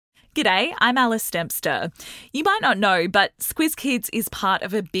G'day, I'm Alice Dempster. You might not know, but Squiz Kids is part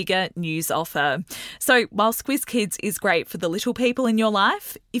of a bigger news offer. So while Squiz Kids is great for the little people in your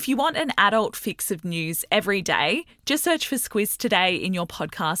life, if you want an adult fix of news every day, just search for Squiz Today in your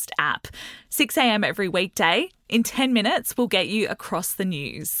podcast app. 6 a.m. every weekday. In 10 minutes, we'll get you across the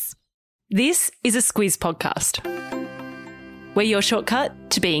news. This is a Squiz podcast. We're your shortcut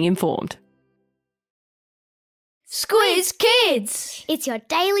to being informed. Squiz Kids! It's your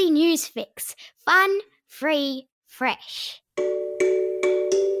daily news fix. Fun, free, fresh.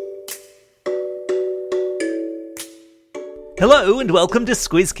 Hello and welcome to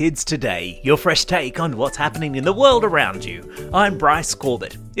Squiz Kids Today, your fresh take on what's happening in the world around you. I'm Bryce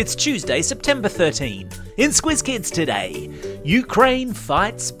Corbett. It's Tuesday, September 13. In Squiz Kids Today, Ukraine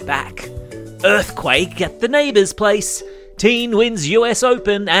fights back. Earthquake at the neighbour's place. Teen wins US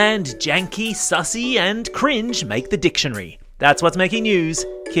Open, and janky, sussy and cringe make the dictionary. That's what's making news,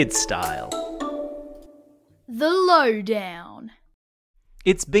 kids style. The Lowdown.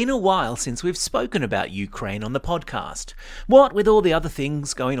 It's been a while since we've spoken about Ukraine on the podcast. What with all the other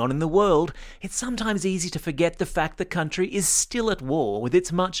things going on in the world, it's sometimes easy to forget the fact the country is still at war with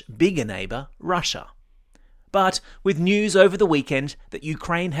its much bigger neighbour, Russia. But with news over the weekend that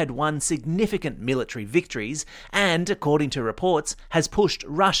Ukraine had won significant military victories and, according to reports, has pushed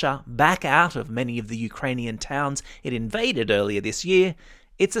Russia back out of many of the Ukrainian towns it invaded earlier this year,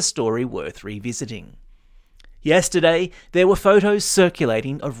 it's a story worth revisiting. Yesterday, there were photos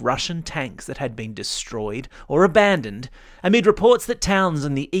circulating of Russian tanks that had been destroyed or abandoned amid reports that towns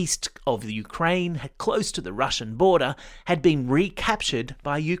in the east of the Ukraine, close to the Russian border, had been recaptured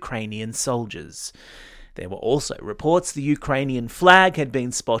by Ukrainian soldiers. There were also reports the Ukrainian flag had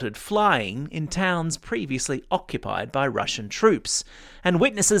been spotted flying in towns previously occupied by Russian troops, and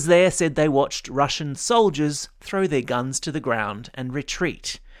witnesses there said they watched Russian soldiers throw their guns to the ground and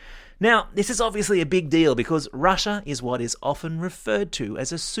retreat. Now, this is obviously a big deal because Russia is what is often referred to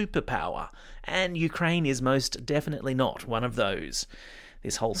as a superpower, and Ukraine is most definitely not one of those.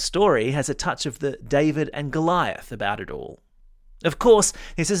 This whole story has a touch of the David and Goliath about it all. Of course,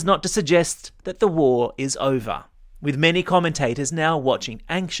 this is not to suggest that the war is over, with many commentators now watching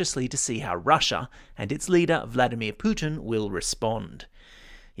anxiously to see how Russia and its leader Vladimir Putin will respond.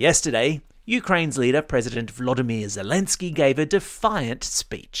 Yesterday, Ukraine's leader, President Volodymyr Zelensky, gave a defiant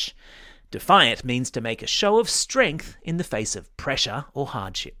speech. Defiant means to make a show of strength in the face of pressure or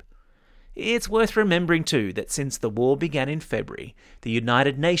hardship. It's worth remembering too that since the war began in February, the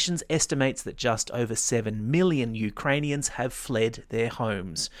United Nations estimates that just over 7 million Ukrainians have fled their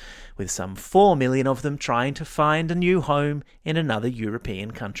homes, with some 4 million of them trying to find a new home in another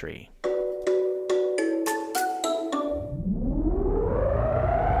European country.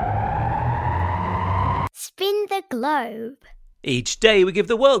 Spin the globe. Each day we give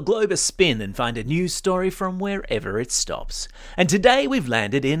the world globe a spin and find a news story from wherever it stops. And today we've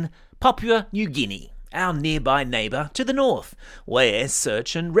landed in Papua New Guinea, our nearby neighbour to the north, where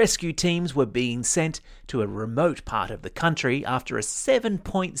search and rescue teams were being sent to a remote part of the country after a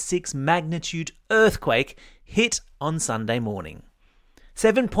 7.6 magnitude earthquake hit on Sunday morning.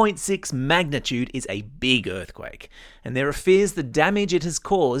 7.6 magnitude is a big earthquake, and there are fears the damage it has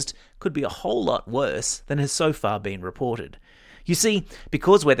caused could be a whole lot worse than has so far been reported. You see,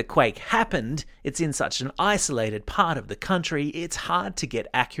 because where the quake happened, it's in such an isolated part of the country, it's hard to get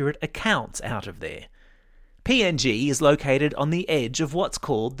accurate accounts out of there. PNG is located on the edge of what's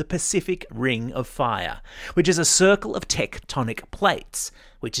called the Pacific Ring of Fire, which is a circle of tectonic plates,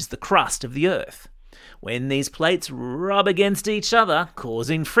 which is the crust of the Earth. When these plates rub against each other,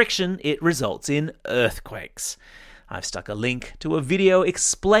 causing friction, it results in earthquakes. I've stuck a link to a video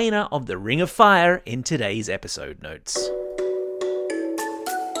explainer of the Ring of Fire in today's episode notes.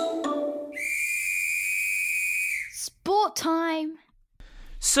 Sport time.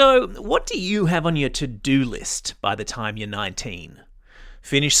 So, what do you have on your to-do list by the time you're 19?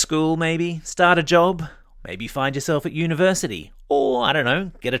 Finish school, maybe? Start a job? Maybe find yourself at university? Or, I don't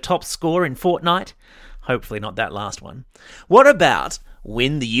know, get a top score in Fortnite? Hopefully not that last one. What about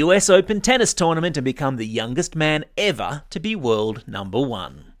win the US Open tennis tournament and become the youngest man ever to be world number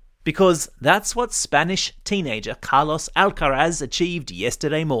 1? Because that's what Spanish teenager Carlos Alcaraz achieved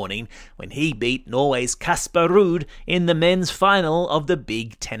yesterday morning when he beat Norway's Casper Ruud in the men's final of the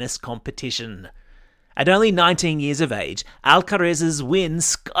big tennis competition. At only 19 years of age, Alcaraz's win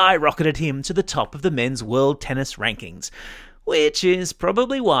skyrocketed him to the top of the men's world tennis rankings, which is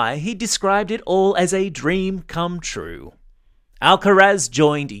probably why he described it all as a dream come true. Alcaraz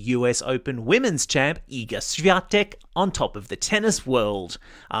joined US Open women's champ Iga Swiatek on top of the tennis world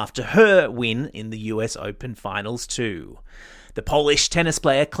after her win in the US Open finals too. The Polish tennis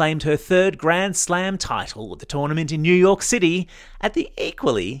player claimed her third Grand Slam title at the tournament in New York City at the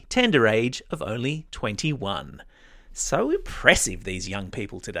equally tender age of only 21. So impressive, these young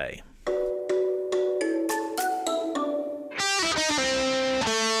people today.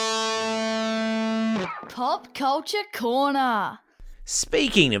 Pop Culture Corner.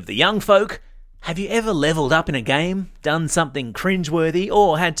 Speaking of the young folk, have you ever levelled up in a game, done something cringeworthy,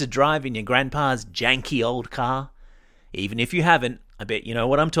 or had to drive in your grandpa's janky old car? Even if you haven't, I bet you know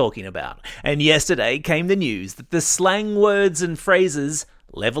what I'm talking about. And yesterday came the news that the slang words and phrases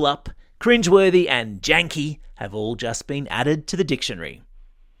level up, cringeworthy and janky have all just been added to the dictionary.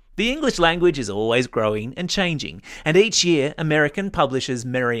 The English language is always growing and changing, and each year American publishers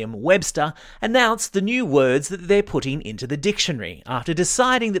Merriam-Webster announce the new words that they're putting into the dictionary after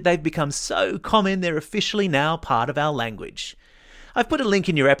deciding that they've become so common they're officially now part of our language. I've put a link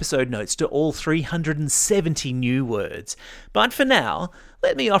in your episode notes to all 370 new words, but for now,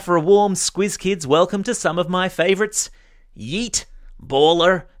 let me offer a warm Squiz Kids welcome to some of my favourites: yeet,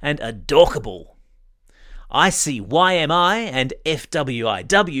 baller, and adorkable. ICYMI and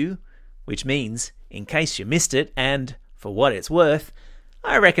FWIW, which means, in case you missed it, and for what it's worth,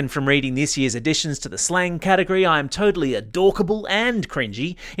 I reckon from reading this year's additions to the slang category, I am totally adorkable and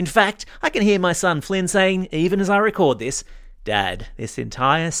cringy. In fact, I can hear my son Flynn saying, even as I record this, "Dad, this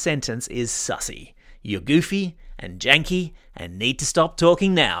entire sentence is sussy. You're goofy and janky and need to stop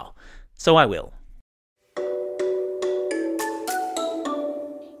talking now." So I will.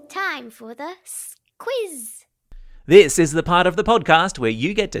 Time for the quiz. This is the part of the podcast where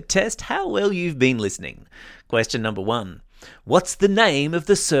you get to test how well you've been listening. Question number 1. What's the name of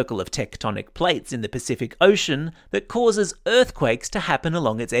the circle of tectonic plates in the Pacific Ocean that causes earthquakes to happen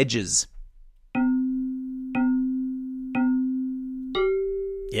along its edges?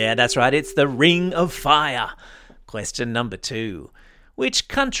 Yeah, that's right, it's the Ring of Fire. Question number 2. Which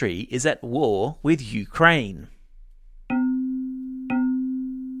country is at war with Ukraine?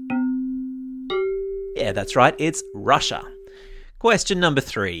 Yeah, that's right, it's Russia. Question number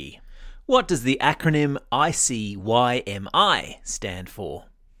 3. What does the acronym ICYMI stand for?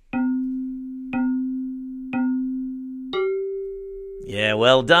 Yeah,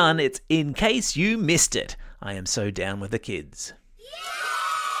 well done. It's in case you missed it. I am so down with the kids.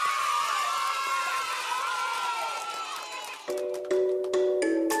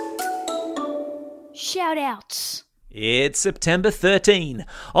 Shout outs. It's September 13.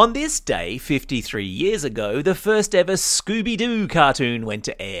 On this day, 53 years ago, the first ever Scooby-Doo cartoon went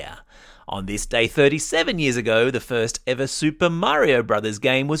to air. On this day, 37 years ago, the first ever Super Mario Bros.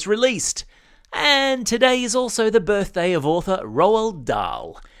 Game was released. And today is also the birthday of author Roald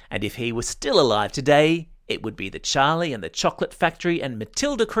Dahl. And if he was still alive today, it would be the Charlie and the Chocolate Factory and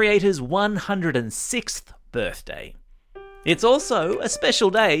Matilda creator's 106th birthday. It's also a special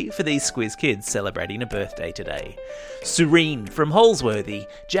day for these Squiz Kids celebrating a birthday today. Serene from Holsworthy,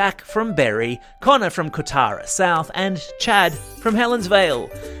 Jack from Berry, Connor from Kotara South, and Chad from Helens Vale.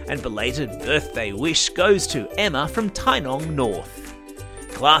 And belated birthday wish goes to Emma from Tynong North.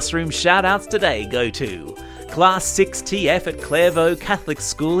 Classroom shout-outs today go to Class 6TF at Clairvaux Catholic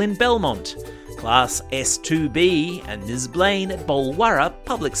School in Belmont, Class S2B and Ms Blaine at Bulwarra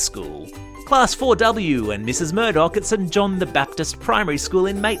Public School, Class 4W and Mrs Murdoch at St John the Baptist Primary School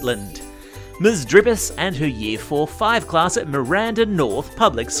in Maitland, Ms Dribbis and her Year 4-5 class at Miranda North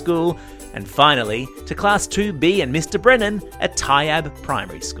Public School, and finally to Class 2B and Mr Brennan at Tyab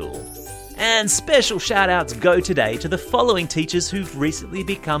Primary School. And special shout-outs go today to the following teachers who've recently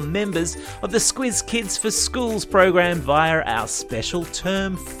become members of the Squiz Kids for Schools program via our special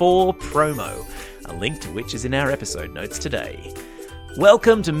Term 4 promo, a link to which is in our episode notes today.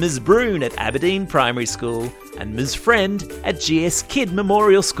 Welcome to Ms Brune at Aberdeen Primary School and Ms Friend at GS Kid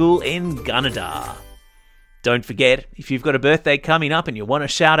Memorial School in Gunnedah. Don't forget, if you've got a birthday coming up and you want a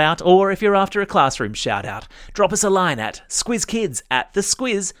shout-out, or if you're after a classroom shout-out, drop us a line at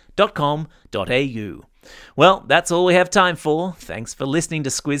squizkids@thesquiz.com.au. Well, that's all we have time for. Thanks for listening to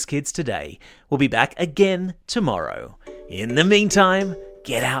Squiz Kids today. We'll be back again tomorrow. In the meantime,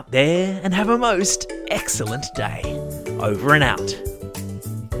 get out there and have a most excellent day. Over and out.